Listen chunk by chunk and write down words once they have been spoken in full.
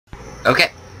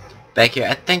Okay, back here.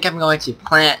 I think I'm going to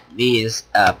plant these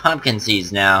pumpkin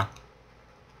seeds now.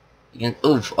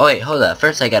 Oof, oh wait, hold up.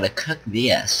 First I gotta cook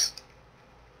these.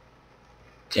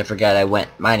 I forgot I went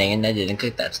mining and I didn't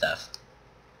cook that stuff.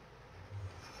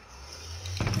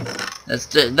 Let's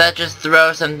just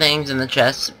throw some things in the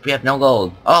chest. We have no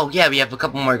gold. Oh yeah, we have a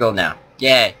couple more gold now.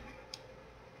 Yay.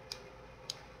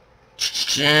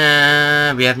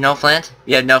 We have no flint?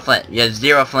 We have no flint. We have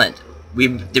 0 flint.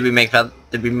 Did we make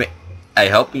I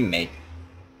hope we made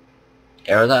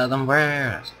arrows out of them. Where are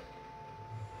arrows?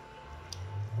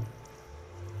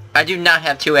 I do not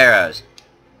have 2 arrows.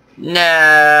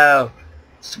 No.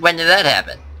 So when did that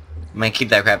happen? I'm gonna keep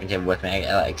that crafting table with me.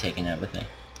 I like taking it with me.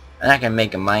 I'm not gonna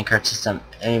make a minecart system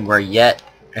anywhere yet.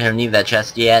 I don't need that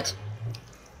chest yet.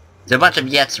 There's a bunch of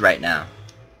yets right now.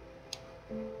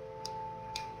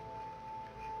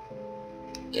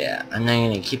 Yeah, I'm not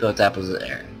gonna keep those apples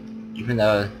there. Even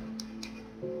though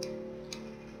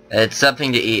it's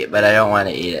something to eat, but I don't want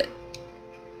to eat it.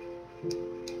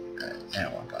 I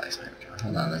don't want blacksmith.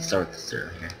 Hold on, let's start this through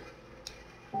here.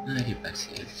 I get back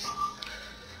seeds.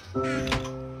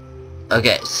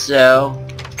 Okay, so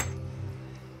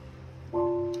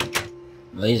well,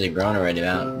 these are grown already.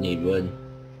 I don't need wood.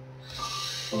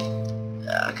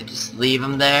 I could just leave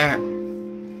them there.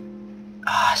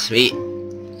 Ah, sweet.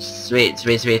 Sweet.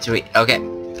 Okay.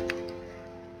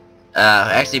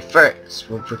 Actually, first,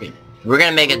 we're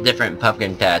gonna make a different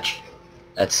pumpkin patch.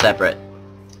 That's separate.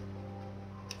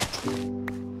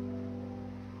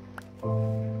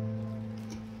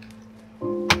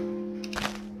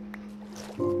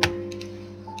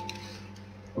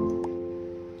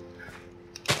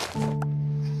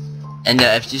 And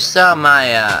if you saw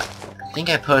my, I think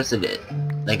I posted it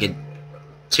like a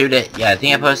 2 day. Yeah, I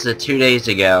think I posted it 2 days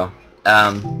ago.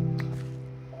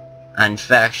 On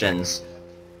factions.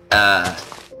 I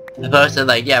posted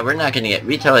like, yeah,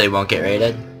 we totally won't get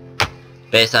raided.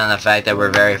 Based on the fact that we're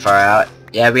very far out.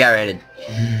 Yeah, we got raided.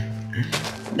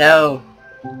 No.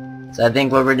 So I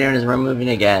think what we're doing is we're moving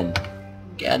again.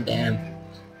 God damn.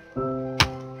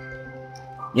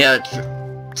 You know,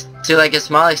 to like a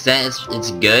small extent,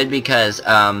 it's good because,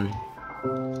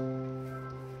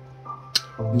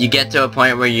 you get to a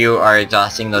point where you are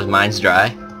exhausting those mines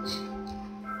dry.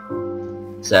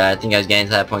 So I think I was getting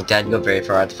to that point. I had to go very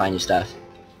far out to find your stuff.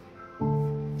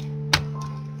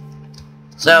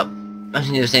 So I'm gonna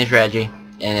do the same strategy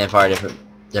in a far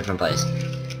different place.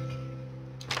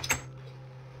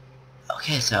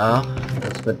 Okay, so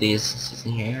let's put these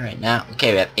in here right now.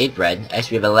 Okay, we have 8 bread.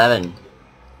 Actually, we have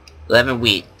 11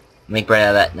 wheat. Make bread out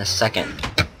of that in a second.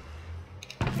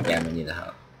 Yeah, I'm gonna need the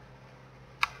help.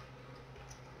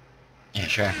 Yeah,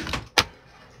 sure.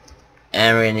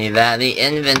 And we're gonna need that in the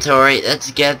inventory.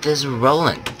 Let's get this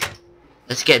rolling.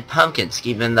 Let's get pumpkins,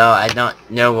 even though I don't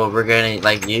know what we're gonna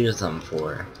like use them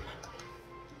for.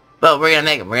 But we're gonna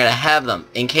make them. We're gonna have them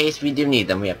in case we do need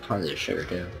them. We have plenty of sugar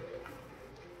too.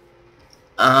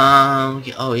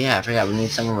 Oh yeah, I forgot. We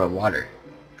need some of our water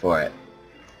for it.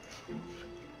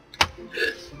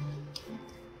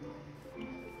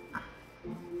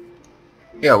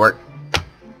 Here, work.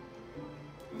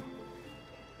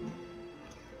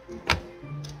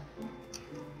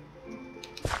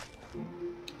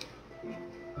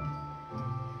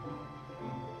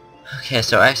 Okay,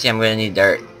 so actually I'm gonna need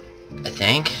dirt, I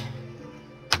think.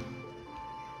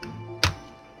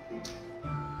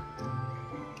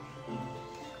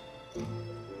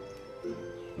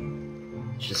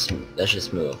 Let's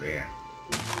just move over here.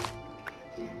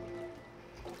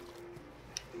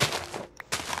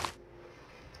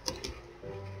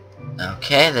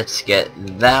 Okay, let's get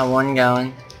that one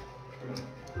going.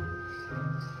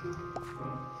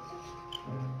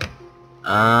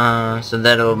 So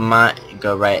that'll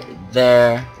go right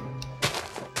there.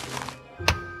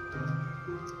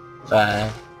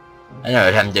 5. I know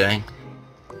what I'm doing.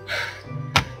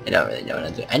 I don't really know what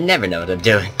I'm doing. I never know what I'm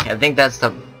doing. I think that's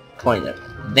the point of it.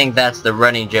 I think that's the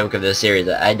running joke of this series.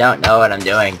 That I don't know what I'm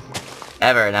doing.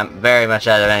 Ever, and I'm very much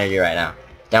out of energy right now.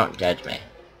 Don't judge me.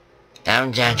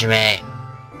 Don't judge me.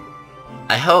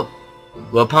 I hope.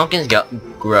 Will pumpkins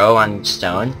grow on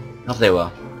stone? I hope they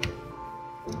will.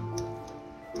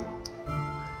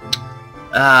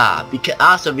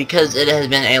 Because it has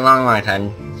been a long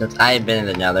time since I have been in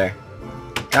the Nether.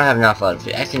 I don't have enough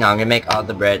food. Actually, no, I'm gonna make all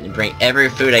the bread and bring every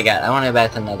food I got. I want to go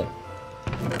back to the Nether.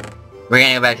 We're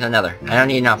gonna go back to the Nether. I don't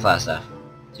need enough of that stuff,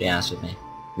 to be honest with me.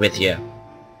 With you.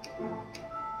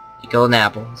 Golden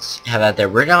apples. Have that there.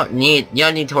 You don't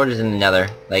need torches in the Nether,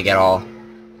 like at all.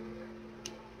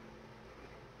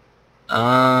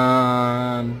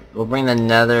 We'll bring the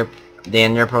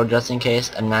Ender pearl just in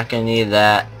case. I'm not gonna need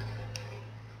that.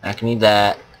 I can need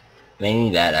that. May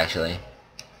need that actually.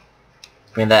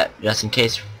 Bring that just in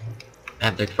case.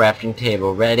 Have the crafting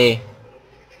table ready.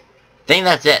 I think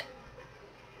that's it.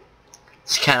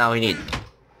 It's kinda all we need.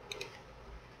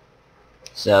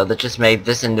 So let's just make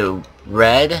this into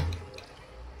red. I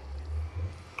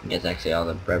think that's actually all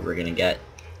the bread we're gonna get.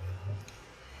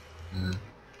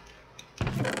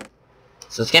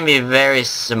 So it's gonna be a very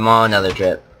small another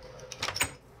trip.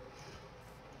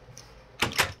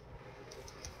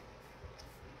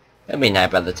 It'll be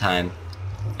night by the time.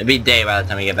 It'll be day by the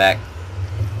time we get back.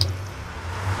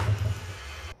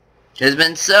 It's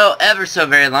been so ever so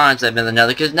very long since I've been to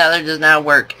Nether, because Nether does not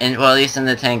work, and well, at least in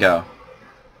the Tango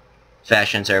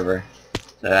fashion server.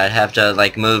 So I'd have to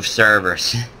like move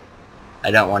servers.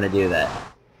 I don't want to do that.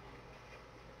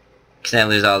 Because I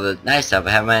lose all the nice stuff.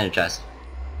 I have my ender chest.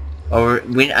 Or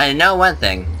I know one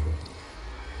thing.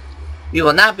 We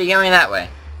will not be going that way.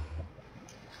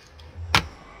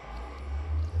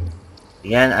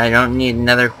 Again, I don't need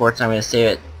another quartz. I'm going to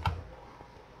save it.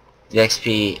 The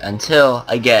XP until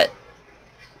I get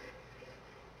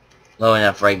low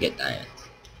enough where I get diamonds.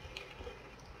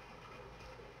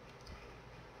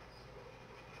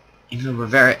 Even though we're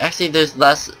very... Actually, there's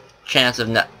less chance of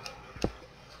not...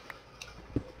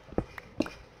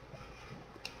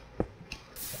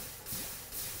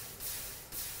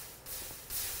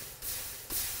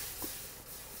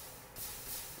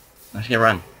 I'm just gonna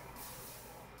run.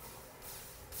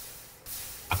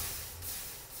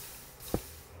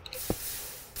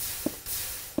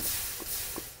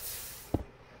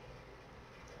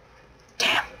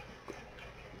 Damn.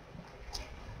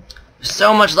 There's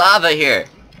so much lava here.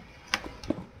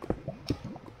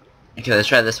 Okay, let's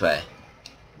try this way.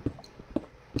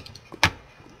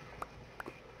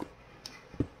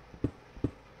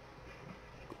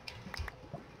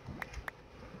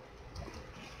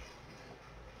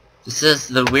 This is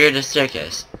the weirdest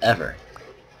staircase ever.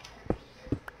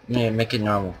 I'm gonna make it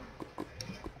normal.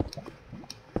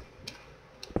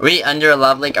 Are we under a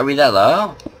lava lake? Are we that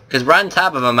low? Because we're on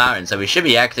top of a mountain, so we should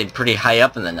be actually pretty high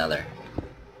up in the Nether.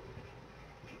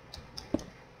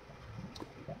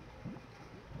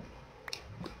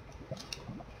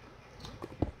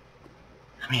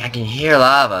 I mean, I can hear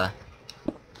lava.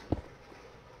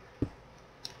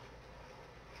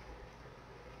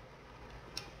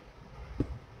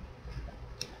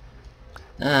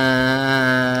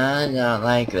 I don't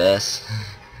like this.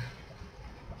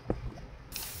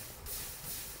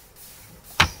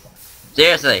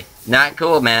 Seriously, not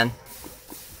cool, man.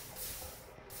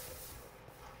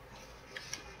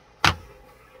 I'm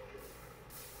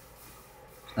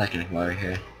not gonna come over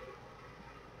here.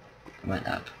 Come on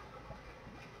up.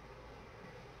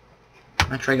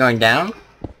 Wanna try going down?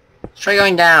 Let's try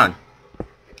going down.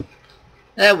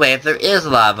 That way, if there is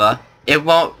lava, it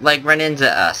won't, like, run into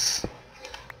us.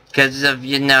 Because of,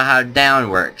 you know how down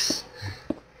works.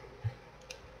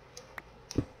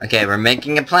 Okay, we're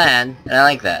making a plan, and I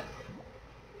like that.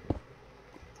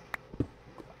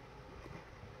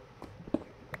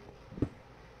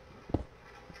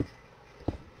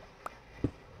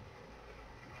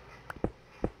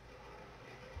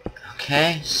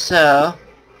 Okay, so...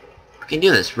 we can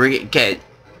do this. Okay.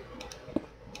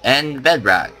 And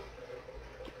bedrock.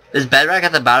 Is bedrock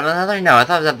at the bottom of the Nether? No, I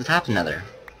thought it was at the top of the Nether.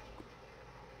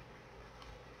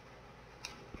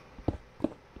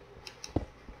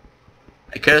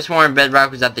 I could have sworn bedrock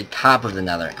was at the top of the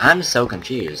Nether. I'm so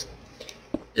confused.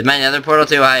 Is my Nether portal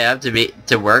too high up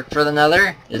to work for the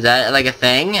Nether? Is that like a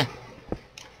thing?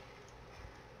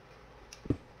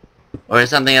 Or is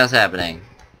something else happening?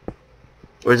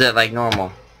 Or is it like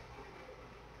normal?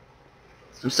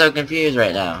 I'm so confused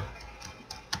right now.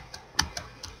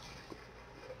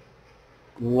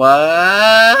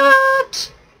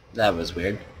 What? That was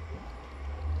weird.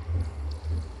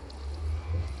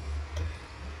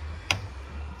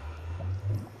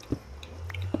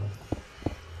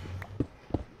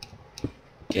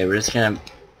 Okay, we're just gonna...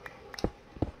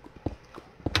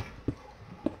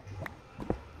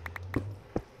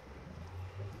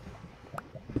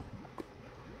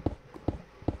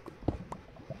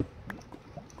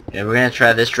 yeah, we're gonna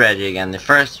try this strategy again. The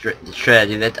first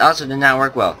strategy that also did not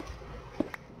work well.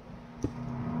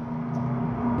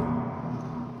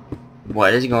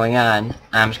 What is going on?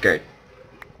 I'm scared.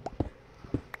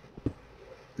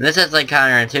 This is like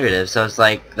counterintuitive, so it's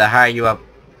like the higher you up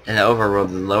in the overworld,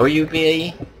 the lower you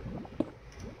be.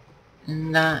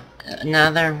 Not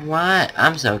another what?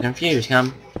 I'm so confused.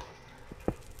 Come.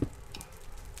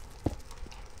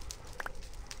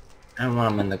 I don't want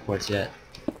them in the quartz yet.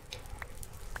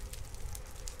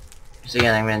 So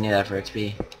again, I'm gonna need that for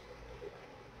XP.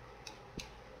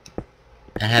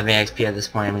 And having XP at this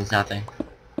point means nothing.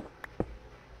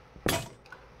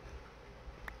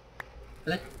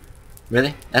 Really?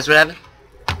 Really? That's what happened?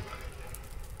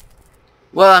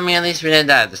 Well, I mean, at least we didn't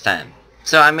die this time.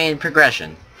 So, I mean,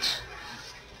 progression.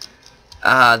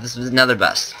 This was another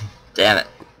bust. Damn it.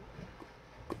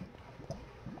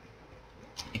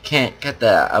 I can't cut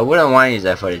that out. I wouldn't want to use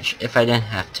that footage if I didn't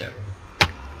have to.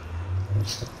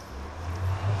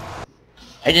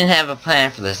 I didn't have a plan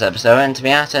for this episode, and to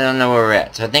be honest, I don't know where we're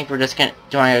at. So I think we're just gonna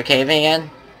go caving again.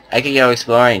 I could go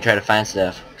exploring and try to find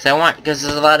stuff. Because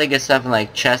there's a lot of good stuff in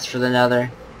like chests for the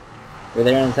nether. We're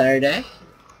there on the entire day?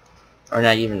 Or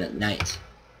not even at night.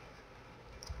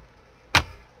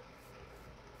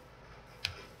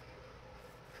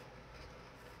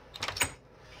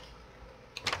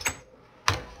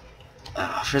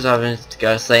 First off, I need to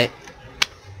go to sleep.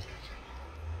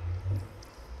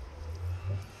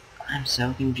 I'm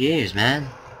so confused, man.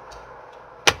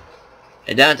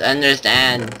 I don't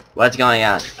understand what's going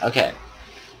on. Okay.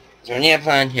 So we need a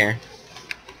plan here.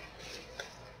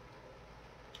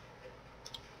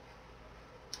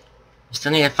 We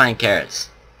still need to find carrots.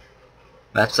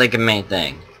 That's like a main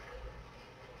thing.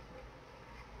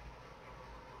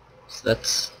 So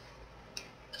let's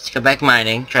go back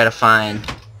mining, try to find...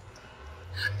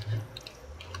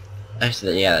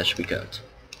 Actually, yeah, that should be good.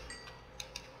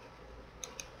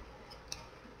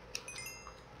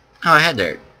 Oh, I had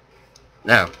dirt.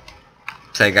 No.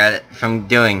 So I got it from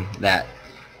doing that.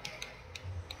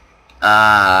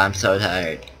 I'm so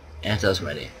tired. And so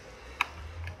sweaty.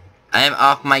 I am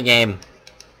off my game.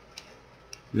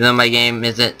 Even though my game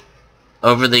isn't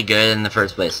overly good in the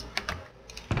first place.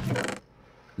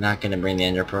 Not gonna bring the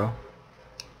Ender Pearl.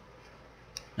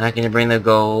 Not gonna bring the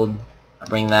gold. I'll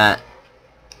bring that.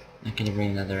 Not gonna bring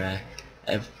another rack.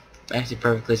 I've actually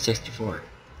perfectly 64.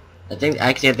 I think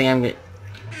I'm gonna...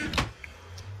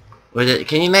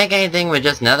 Can you make anything with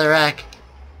just another rack?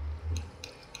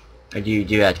 Or do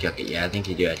you have to cook it? Yeah, I think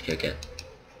you do have to cook it.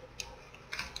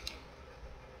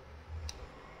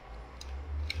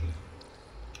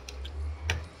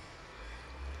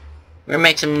 We're gonna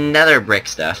make some nether brick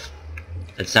stuff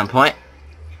at some point.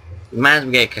 We might as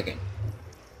well get cooking.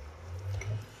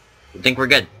 I think we're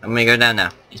good. I'm gonna go down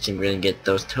now. You see, we're gonna get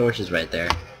those torches right there,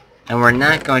 and we're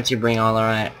not going to bring all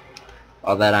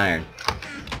that iron.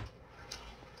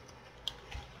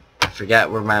 I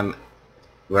forgot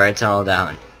where I tunnel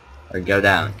down or go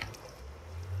down.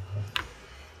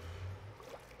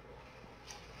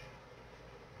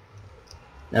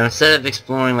 Now instead of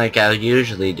exploring like I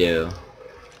usually do,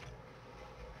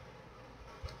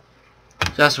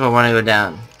 just I want to go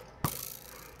down.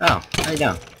 Oh, how you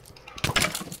doing?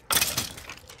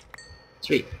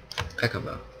 Sweet. Echo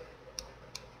bow.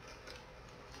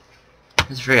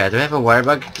 Let's figure out. Do I have a water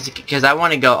bug? Because I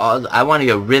want to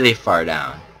go really far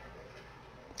down.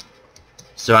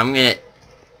 So I'm gonna.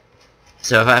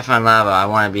 So if I find lava, I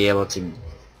want to be able to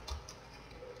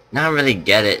not really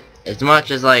get it as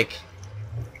much as like.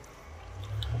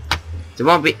 I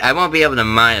won't be able to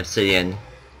mine obsidian,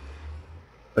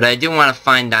 but I do want to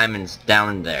find diamonds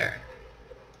down there.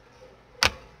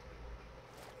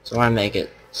 So I want to make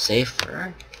it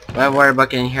safer. Do I have a water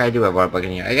bucket in here? I do have a water bucket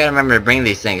in here. I gotta remember to bring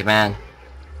these things, man.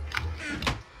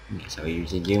 So I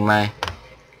usually do my...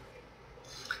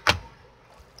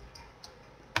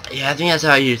 Yeah, I think that's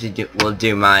how I usually will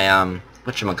do my,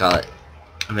 whatchamacallit,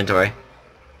 inventory.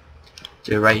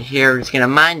 So right here, we're just gonna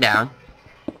mine down.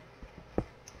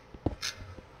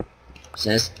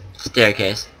 So this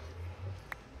staircase.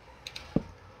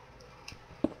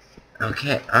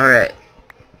 Okay, alright.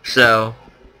 So,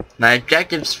 my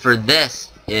objectives for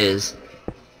this is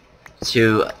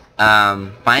to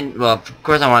find, well, of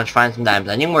course I want to find some diamonds.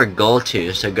 I need more gold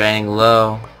too, so getting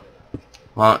low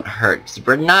won't hurt. 'Cause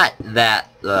we're not that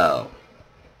low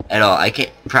at all. I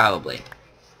can't, probably.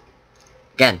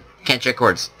 Again, can't check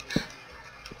chords.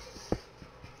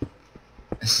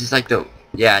 This is like the,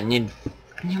 yeah, I need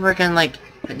to work on like,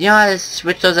 you know how to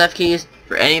switch those F keys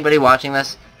for anybody watching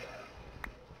this?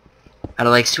 How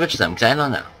to like switch them, because I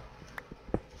don't know.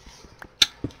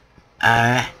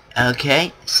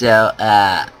 Okay, so,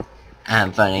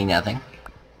 I'm finding nothing.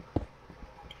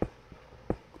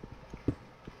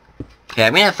 Okay,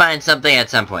 I'm gonna find something at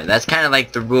some point. That's kind of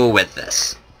like the rule with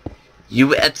this.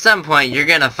 At some point, you're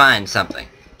gonna find something.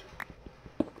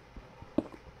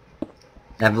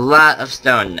 I have a lot of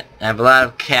stone, I have a lot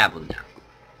of cobble now.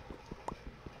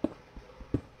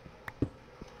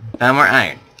 Found more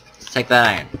iron. Let's take that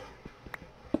iron.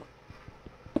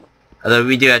 Although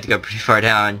we do have to go pretty far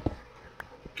down.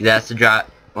 That's the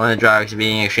one of the drawbacks of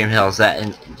being extreme hills that,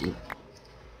 and you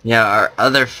know, our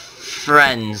other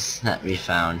friends that we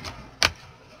found.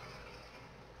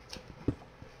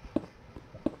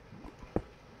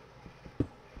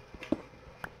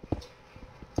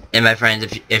 And my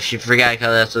friends, if you forgot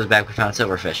how this was back, we found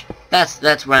silverfish.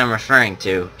 That's what I'm referring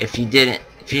to. If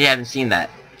you haven't seen that,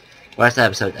 watch that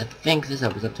episode. I think this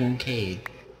episode in cave.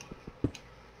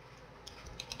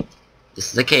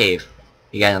 This is a cave.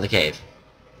 You got another cave.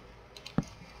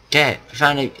 Okay, we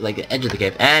found like the edge of the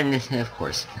cave, and of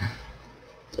course,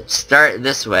 start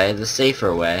this way, the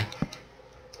safer way,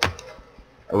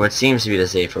 or what seems to be the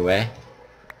safer way.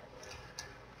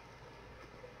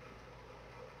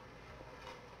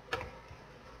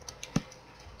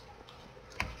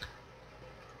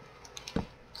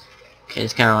 Okay,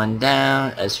 just kind of run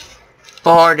down as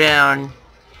far down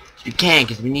as we can,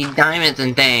 because we need diamonds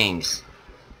and things.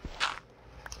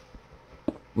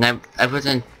 And I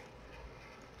wasn't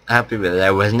happy with it.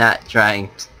 I was not trying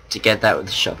to get that with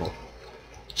the shovel.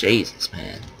 Jesus,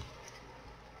 man.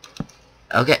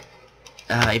 Okay.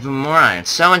 Even more iron.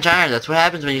 So much iron. That's what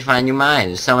happens when you find new mines.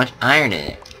 There's so much iron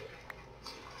in it.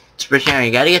 It's iron.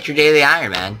 You gotta get your daily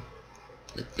iron, man.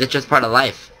 It's just part of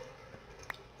life.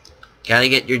 Gotta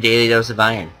get your daily dose of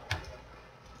iron.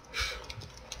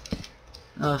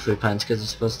 Oh, food puns, because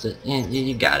it's supposed to...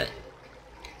 You got it.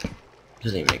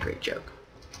 Doesn't even make a great joke.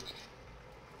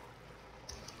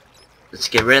 Let's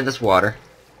get rid of this water.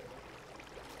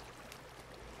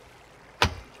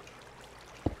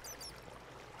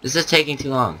 This is taking too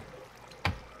long.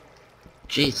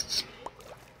 Jesus.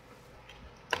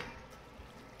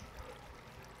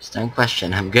 Just don't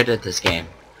question, I'm good at this game.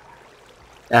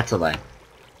 That's a lie.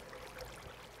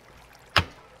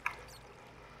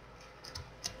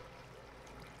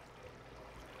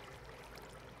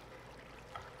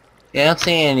 Yeah, I don't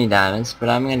see any diamonds, but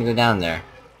I'm gonna go down there.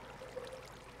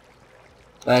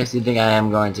 But I actually think I am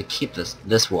going to keep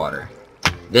this water.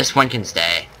 This one can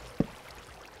stay.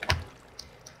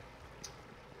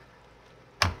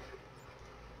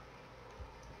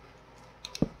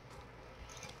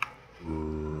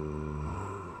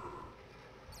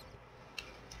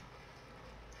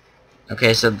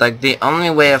 Okay, so like the only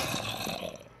way of...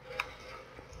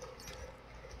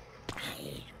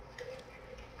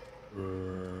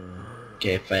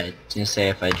 Okay,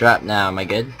 if I drop now, am I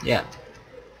good? Yeah.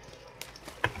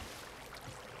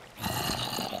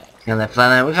 And that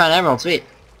flatland, we found emerald, sweet.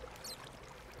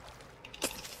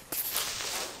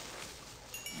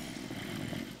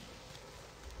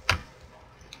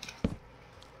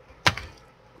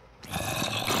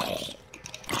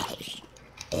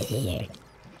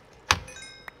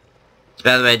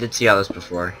 By the way, I did see all this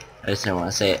before. I just didn't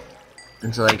want to say it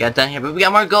until I got down here, but we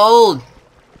got more gold!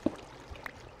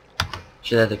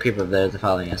 Should have the creeper up there that's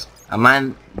following us. I'll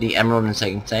mine the emerald in a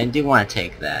second, so I do want to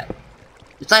take that.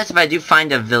 It's nice if I do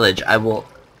find a village, I will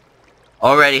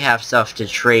already have stuff to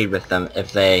trade with them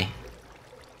if they...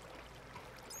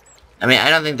 I mean,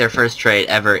 I don't think their first trade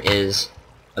ever is...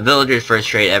 A villager's first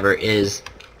trade ever is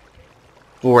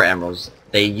 4 emeralds.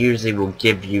 They usually will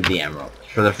give you the emerald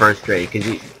for the first trade, because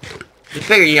you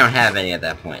figure you don't have any at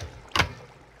that point.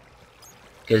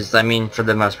 Because, I mean, for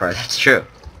the most part, that's true.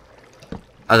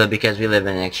 Although, because we live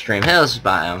in an extreme hills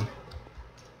biome,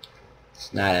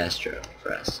 it's not as true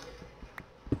for us.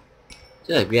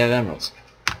 So, look, we have emeralds.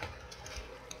 I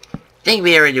think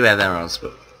we already do have emeralds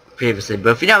previously,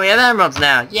 but if you don't, we have emeralds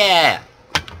now! Yeah!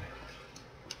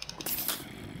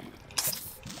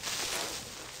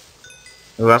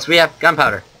 Who else we have?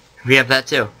 Gunpowder. We have that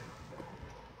too.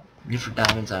 Need for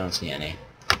diamonds? I don't see any.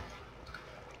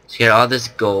 Let's get all this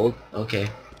gold. Okay.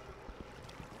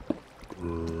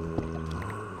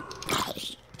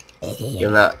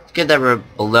 Get that we're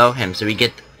below him, so you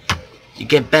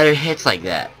get better hits like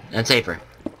that and safer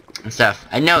and stuff.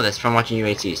 I know this from watching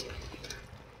UHCs.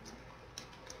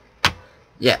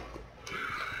 Yeah.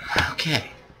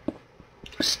 Okay.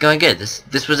 This is going good.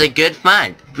 This was a good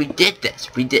find. We did this.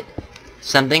 We did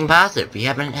something positive. We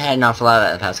haven't had an awful lot of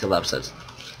that in the past couple episodes.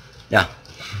 No.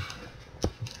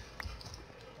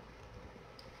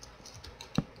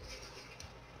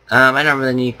 I don't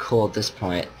really need coal at this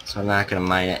point, so I'm not gonna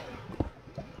mine it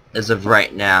as of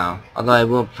right now. Although I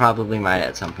will probably mine it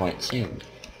at some point soon.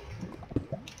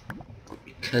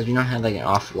 Because we don't have like an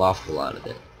awful lot of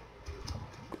it.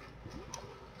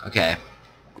 Okay.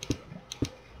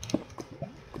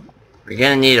 We're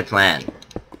gonna need a plan.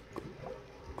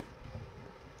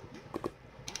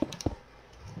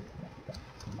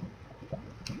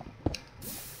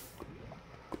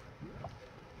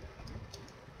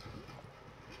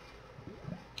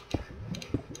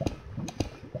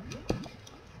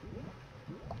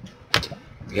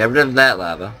 Get rid of that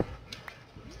lava.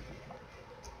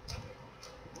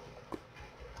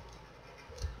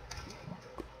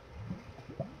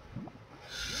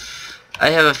 I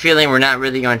have a feeling we're not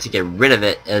really going to get rid of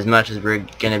it as much as we're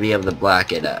going to be able to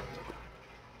block it up.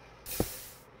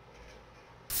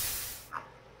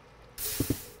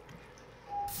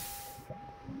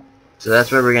 So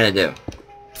that's what we're gonna do.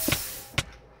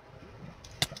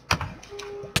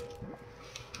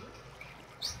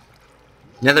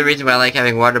 Another reason why I like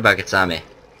having water buckets on me.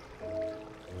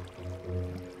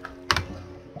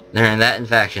 Learning that in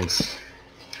factions.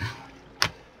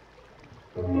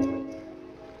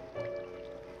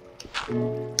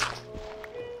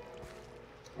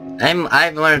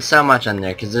 I've learned so much on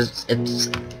there because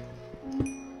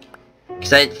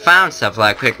because I found stuff a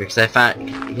lot quicker because I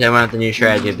went with the new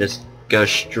strategy of just go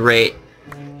straight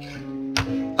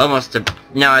almost to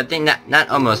I think not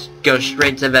almost go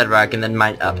straight to bedrock and then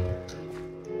mine up.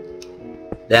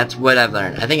 That's what I've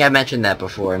learned. I think I mentioned that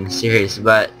before in the series,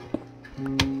 but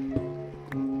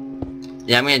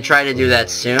yeah, I'm gonna try to do that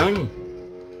soon.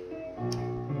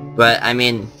 But I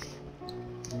mean,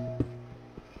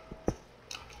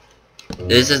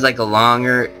 this is like a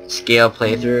longer scale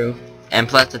playthrough, and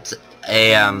plus it's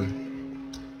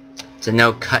a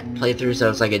no cut playthrough, so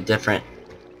it's like a different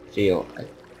feel.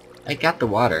 I got the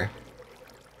water.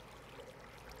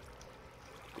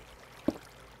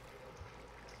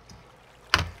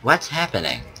 What's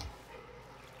happening?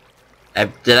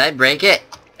 Did I break it?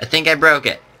 I think I broke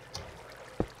it.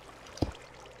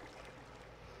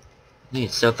 I think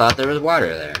it still thought there was water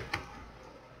there.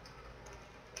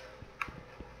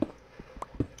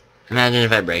 Imagine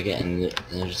if I break it and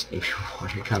there's just gonna be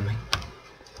water coming.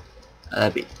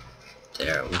 That'd be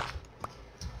terrible.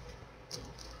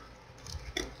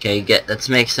 Okay, let's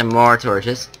make some more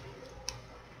torches.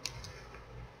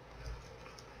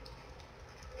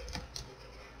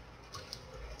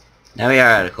 Now we are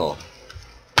out of coal.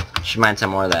 Should mine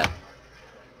some more of that.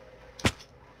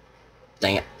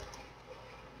 Dang it.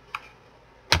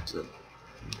 It's a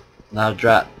loud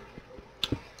drop.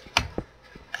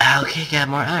 Okay, got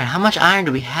more iron. How much iron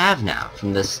do we have now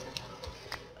from this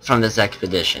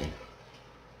expedition?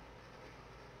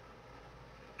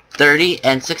 30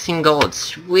 and 16 gold.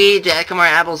 Sweet, got more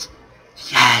apples.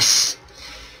 Yes!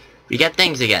 We got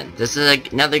things again. This is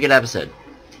another good episode.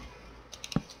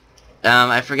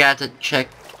 I forgot to check.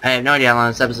 I have no idea how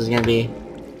long this episode is gonna be.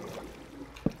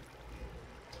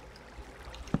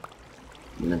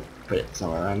 I'm gonna put it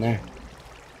somewhere around there.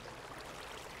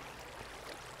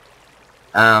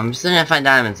 I'm still gonna find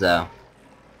diamonds though.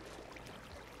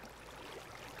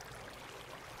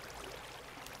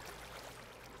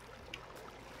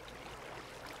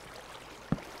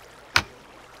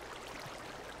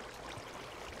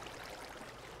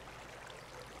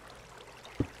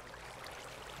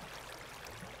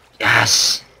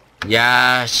 Yes!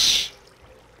 Yes!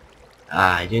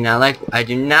 I do not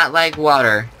like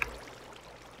water.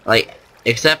 Like,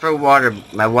 except for water,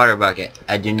 my water bucket.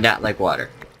 I do not like water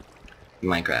in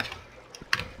Minecraft.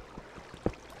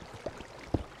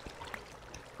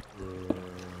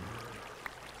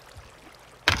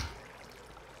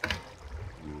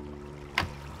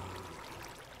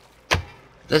 At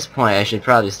this point, I should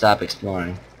probably stop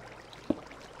exploring.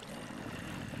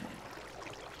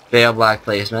 Fail block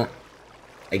placement.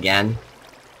 Again.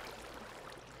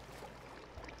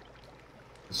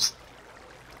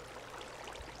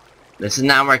 This is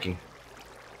not working.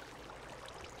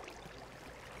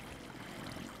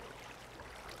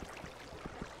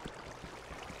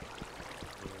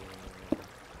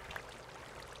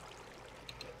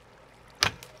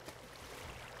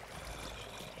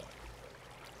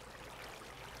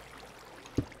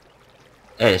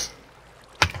 There it is.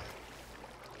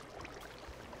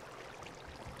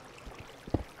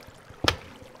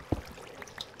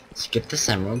 Skip this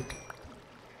emerald.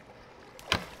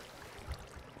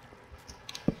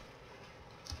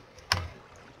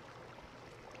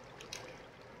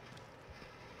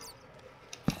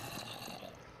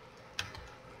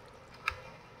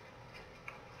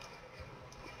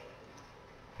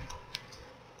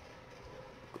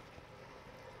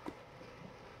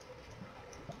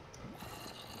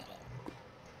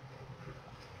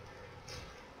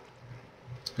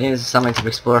 Maybe this is something to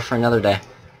explore for another day.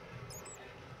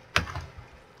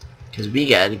 Because we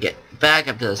gotta get back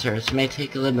up to the surface. It may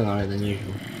take a little bit longer than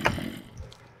usual.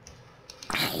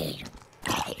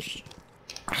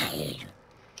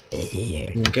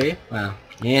 Okay, wow.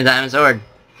 You need a diamond sword.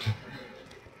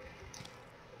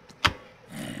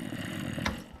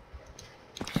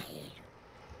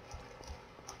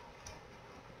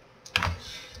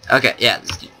 Okay, yeah,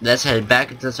 let's head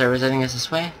back into the surface. I think it's this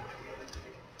way.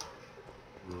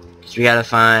 Because we gotta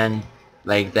find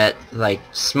like that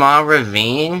small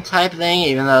ravine type thing,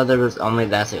 even though that's the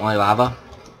only lava.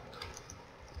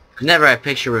 Whenever I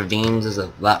picture ravines as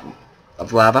a lot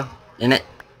of lava in it,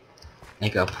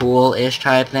 like a pool-ish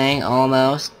type thing,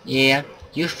 almost. Yeah,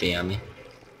 you feel me.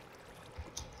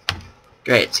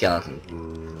 Great skeleton.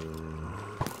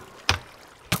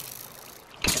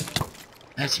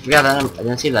 I actually forgot that I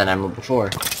didn't see that emerald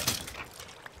before.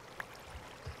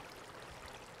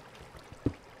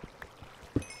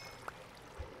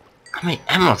 How many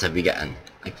emeralds have we gotten?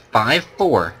 Like 5?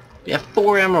 4. We have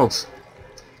 4 emeralds.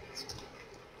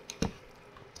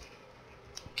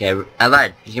 Okay, I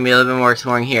lied. There's gonna be a little bit more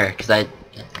exploring here, because I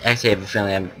actually have a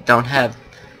feeling I don't have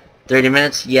 30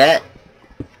 minutes yet,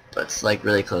 but it's like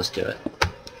really close to it.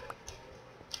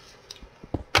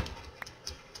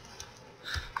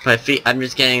 I'm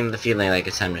just getting the feeling like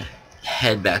it's time to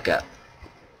head back up.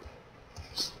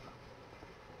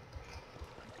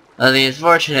 The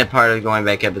unfortunate part of going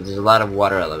back up is there's a lot of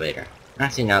water elevator.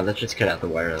 Actually, no, let's just cut out the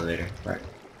water elevator part.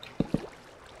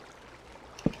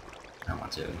 I don't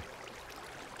want to.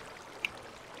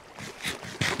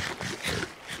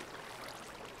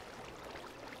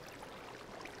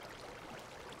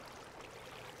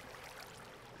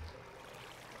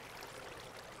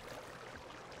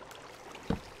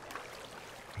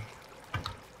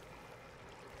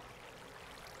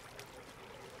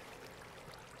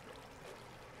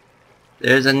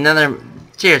 There's another...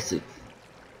 Seriously.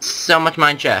 So much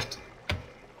mine shaft.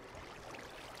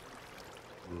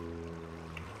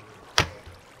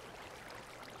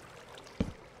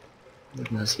 There's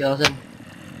another skeleton.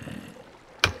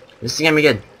 This is gonna be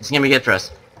good. This is gonna be good for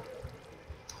us.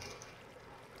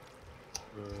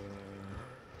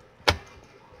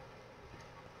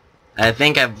 I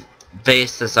think I've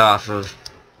based this off of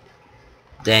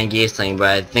Dan Giesling, but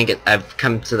I think I've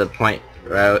come to the point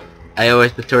where I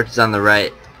always put torches on the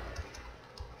right,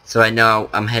 so I know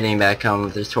I'm heading back home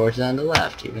with there's torches on the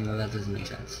left, even though that doesn't make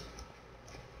sense.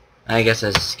 I guess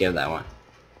I just skipped that one.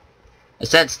 I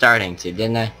said starting to,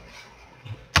 didn't I?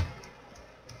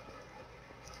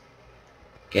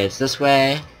 Okay, it's this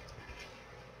way.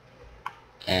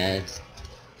 And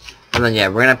then yeah,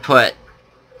 we're gonna put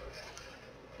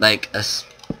like a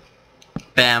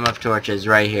spam of torches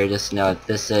right here, just to know that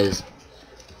this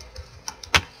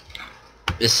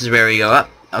is where we go up.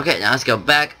 Okay, now let's go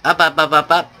back up, up, up, up,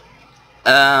 up.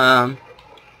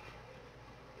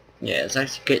 Yeah, it's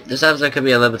actually good. This episode could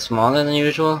be a little bit smaller than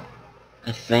usual,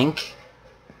 I think.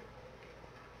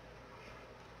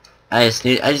 I just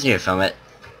need to film it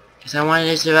because I wanted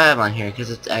to survive on here, because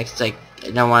it's like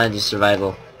I don't want to do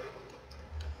survival.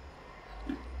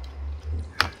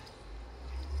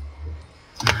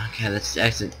 Okay, let's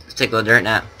take a little dirt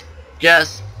now,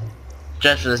 just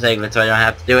for the sake of it, so I don't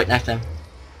have to do it next time.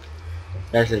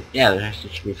 Actually, yeah, it actually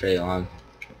should be fairly long.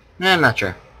 I'm not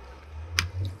sure.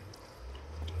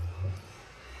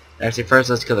 Actually, first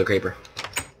let's kill the creeper.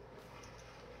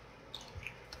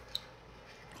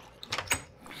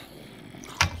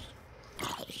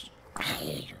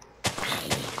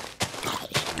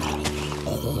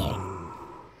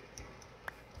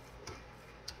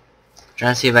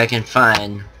 Trying to see if I can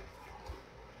find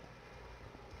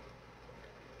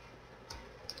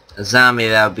a zombie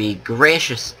that would be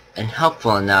gracious and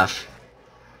helpful enough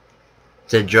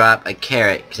to drop a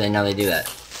carrot, because I know they do that.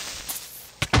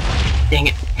 Dang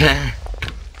it. I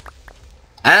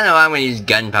don't know why I'm going to use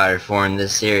gunpowder for in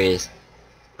this series,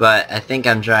 but I think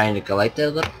I'm trying to collect it a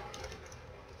little.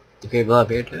 The creeper blow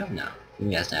up here too? No. I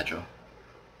think that's natural.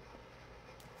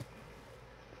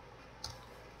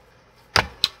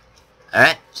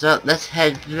 Alright, so let's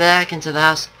head back into the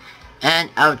house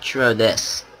and outro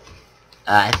this.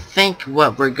 I think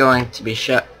what we're going to be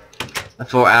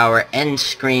for our end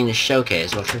screen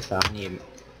showcase. Well, first of all, I need to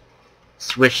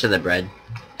switch to the bread.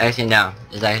 Actually, no.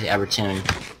 It's actually Evertune.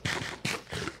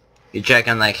 You check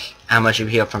on, like, how much you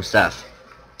heal from stuff.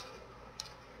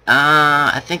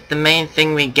 I think the main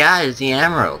thing we got is the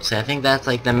emeralds. I think that's,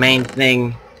 like, the main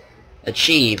thing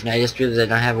achieved. And I just realized I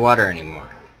don't have water anymore.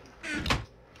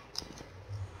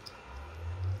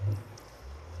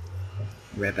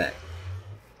 Right back.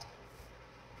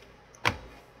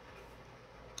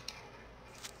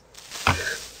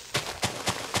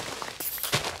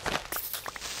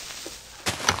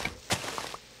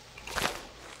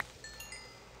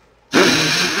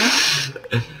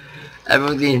 I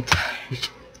broke the entire...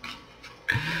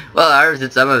 Well, I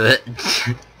harvested some of it.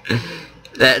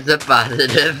 That's a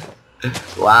positive.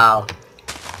 Wow.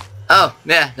 Oh,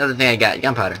 yeah, another thing I got.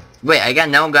 Gunpowder. Wait, I got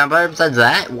no gunpowder besides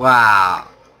that? Wow.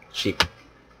 Sheep.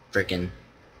 Frickin'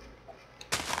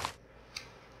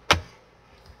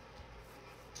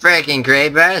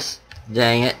 creepers.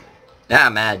 Dang it. Now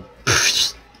I'm mad.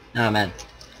 Now I'm mad.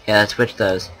 Yeah, let's switch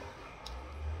those.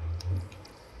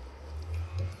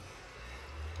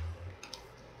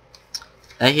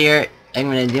 Here, I'm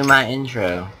gonna do my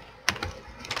intro.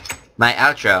 My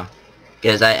outro.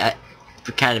 Because I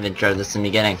kind of intro this in the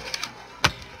beginning.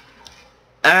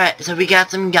 Alright, so we got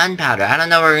some gunpowder. I don't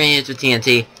know what we're gonna use with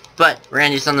TNT, but we're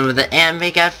gonna do something with it. And we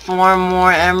got 4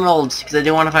 more emeralds, because I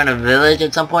do want to find a village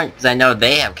at some point, because I know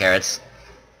they have carrots.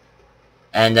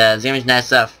 And there's gonna be nice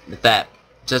stuff with that.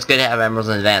 So it's good to have emeralds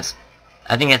in advance.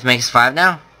 I think that makes 5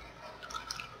 now.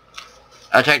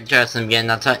 I'll try to test them again,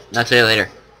 I'll tell you later.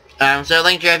 So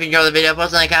link to if you enjoyed the video,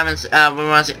 post in the comments what we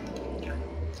want to see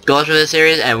goals for this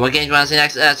series and what games you want to see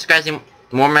next. Subscribe to see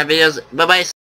more of my videos. Bye bye.